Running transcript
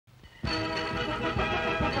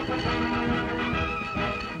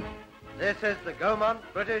This is the Gaumont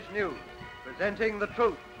British News, presenting the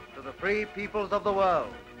truth to the free peoples of the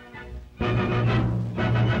world.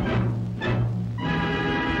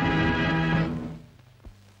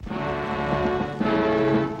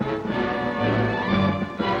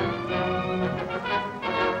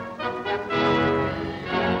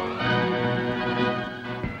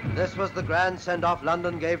 This was the grand send-off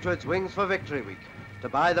London gave to its Wings for Victory Week. To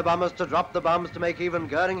buy the bombers, to drop the bombs, to make even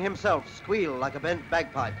Goering himself squeal like a bent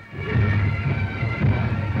bagpipe.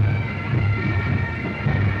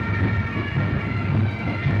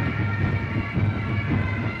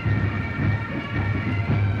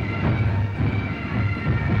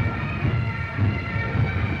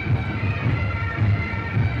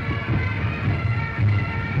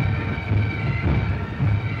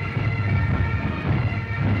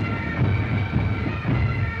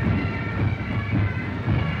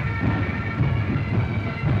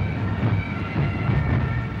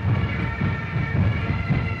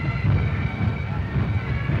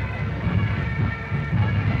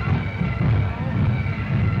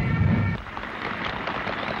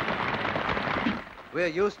 We're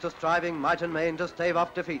used to striving might and main to stave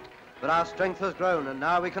off defeat, but our strength has grown and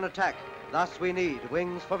now we can attack. Thus we need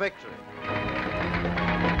Wings for Victory.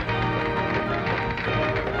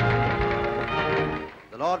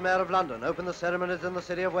 The Lord Mayor of London opened the ceremonies in the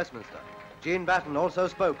city of Westminster. Jean BATTEN also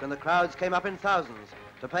spoke and the crowds came up in thousands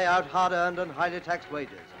to pay out hard-earned and highly taxed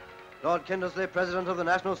wages. Lord Kindersley, President of the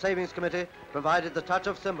National Savings Committee, provided the touch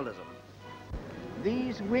of symbolism.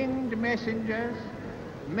 These winged messengers,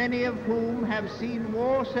 many of whom have seen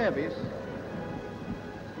war service,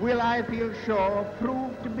 will, I feel sure,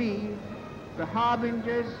 prove to be the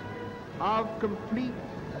harbingers of complete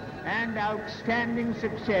and outstanding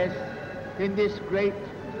success in this great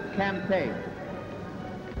campaign.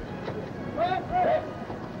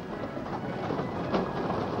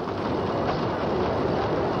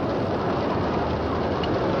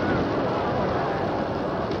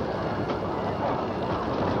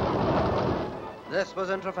 This was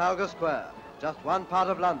in Trafalgar Square, just one part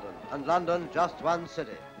of London, and London just one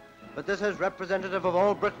city. But this is representative of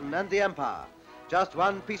all Britain and the Empire, just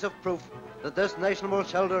one piece of proof that this nation will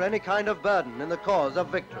shoulder any kind of burden in the cause of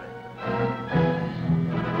victory.